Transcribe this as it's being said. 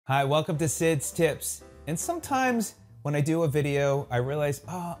Hi, welcome to Sid's Tips. And sometimes when I do a video, I realize,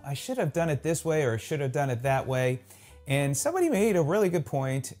 oh, I should have done it this way or I should have done it that way. And somebody made a really good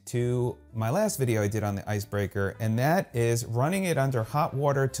point to my last video I did on the Icebreaker, and that is running it under hot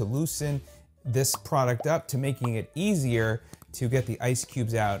water to loosen this product up, to making it easier to get the ice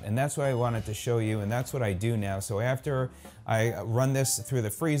cubes out. And that's what I wanted to show you, and that's what I do now. So after I run this through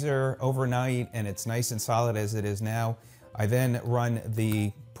the freezer overnight and it's nice and solid as it is now, I then run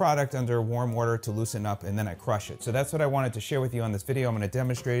the product under warm water to loosen up, and then I crush it. So that's what I wanted to share with you on this video. I'm going to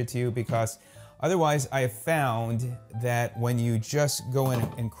demonstrate it to you because otherwise I have found that when you just go in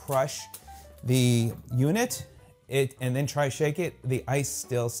and crush the unit and then try to shake it, the ice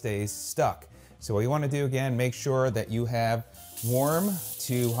still stays stuck. So what you want to do, again, make sure that you have warm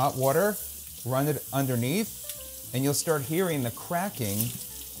to hot water, run it underneath, and you'll start hearing the cracking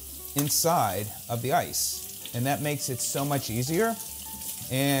inside of the ice. And that makes it so much easier,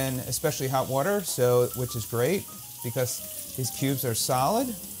 and especially hot water, which is great because these cubes are solid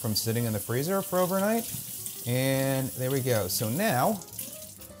from sitting in the freezer for overnight. And there we go. So now,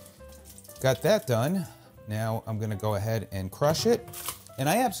 got that done. Now I'm gonna go ahead and crush it. And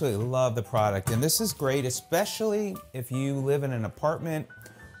I absolutely love the product. And this is great, especially if you live in an apartment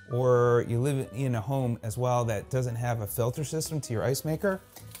or you live in a home as well that doesn't have a filter system to your ice maker.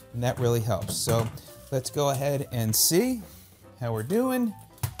 And that really helps. So let's go ahead and see how we're doing.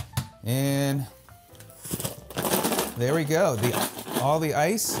 And there we go. All the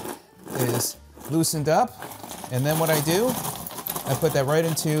ice is loosened up. And then what I do, I put that right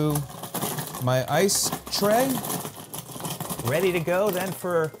into my ice tray, ready to go then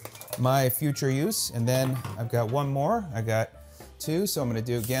for my future use. And then I've got one more. I got two, so I'm gonna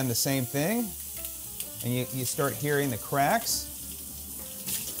do again the same thing. And you start hearing the cracks.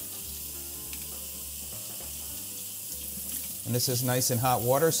 And this is nice and hot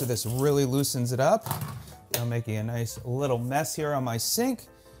water, so this really loosens it up. I'm making a nice little mess here on my sink,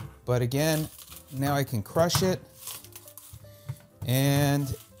 but again, now I can crush it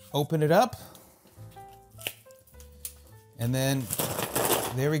and open it up. And then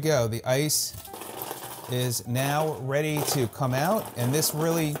there we go. The ice is now ready to come out, and this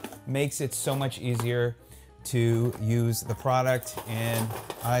really makes it so much easier to use the product. And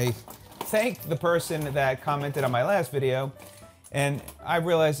I thank the person that commented on my last video, and I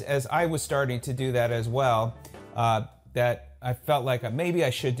realized as I was starting to do that as well, that I felt like maybe I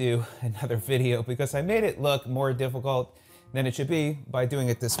should do another video because I made it look more difficult than it should be by doing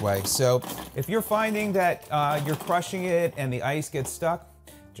it this way. So if you're finding that you're crushing it and the ice gets stuck,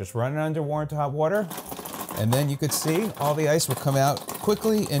 just run it under warm to hot water, and then you could see all the ice will come out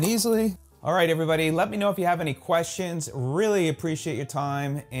quickly and easily. All right, everybody, let me know if you have any questions. Really appreciate your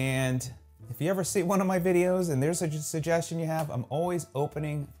time. And if you ever see one of my videos and there's a suggestion you have, I'm always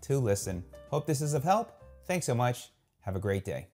opening to listen. Hope this is of help. Thanks so much. Have a great day.